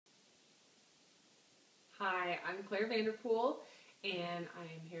Hi, I'm Clare Vanderpool, and I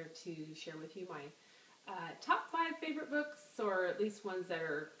am here to share with you my top 5 favorite books, or at least ones that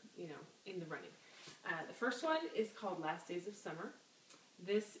are, in the running. The first one is called Last Days of Summer.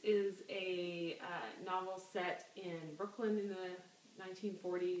 This is a novel set in Brooklyn in the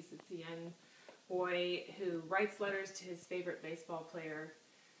 1940s. It's a young boy who writes letters to his favorite baseball player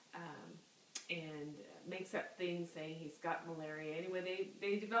and makes up things saying he's got malaria. Anyway,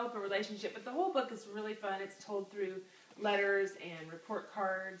 they develop a relationship, but the whole book is really fun. It's told through letters and report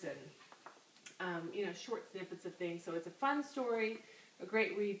cards and short snippets of things. So it's a fun story, a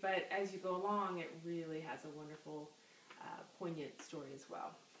great read, but as you go along, it really has a wonderful, poignant story as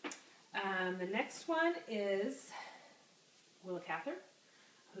well. The next one is Willa Cather,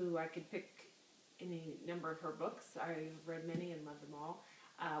 who I could pick any number of her books. I've read many and loved them all.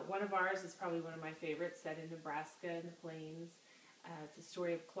 One of ours is probably one of my favorites, set in Nebraska in the plains. It's a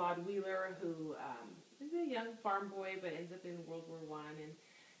story of Claude Wheeler, who is a young farm boy but ends up in World War I, and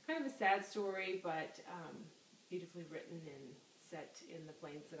kind of a sad story, but beautifully written and set in the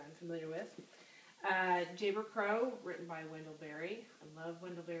plains that I'm familiar with. Jayber Crow, written by Wendell Berry. I love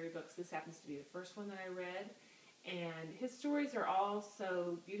Wendell Berry books. This happens to be the first one that I read, and his stories are all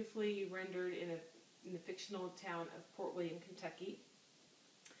so beautifully rendered in the fictional town of Port William, Kentucky.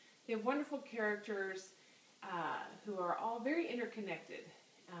 They have wonderful characters who are all very interconnected,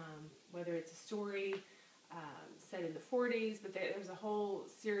 whether it's a story set in the 40s, but there's a whole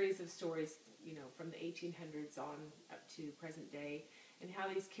series of stories, from the 1800s on up to present day, and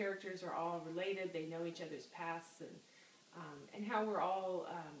how these characters are all related. They know each other's pasts, and how we're all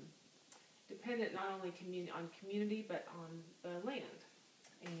dependent not only on community, but on the land.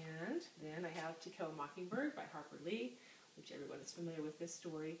 And then I have To Kill a Mockingbird by Harper Lee, which everyone is familiar with this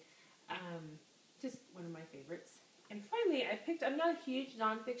story. Just one of my favorites. And finally, I'm not a huge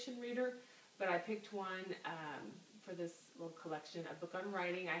nonfiction reader, but I picked one for this little collection, a book on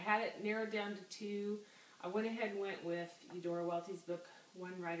writing. I had it narrowed down to 2. I went ahead and went with Eudora Welty's book,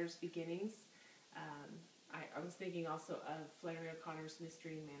 One Writer's Beginnings. I was thinking also of Flannery O'Connor's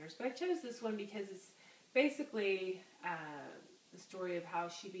Mystery and Manners, but I chose this one because it's basically the story of how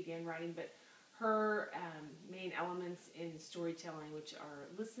she began writing, but her main elements in storytelling, which are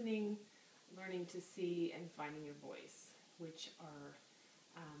listening, learning to see, and finding your voice, which are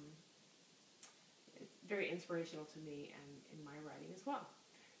very inspirational to me and in my writing as well.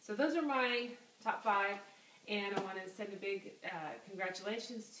 So those are my top 5, and I want to send a big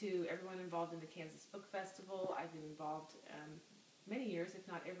congratulations to everyone involved in the Kansas Book Festival. I've been involved many years, if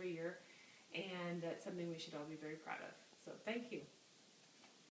not every year, and that's something we should all be very proud of. So thank you.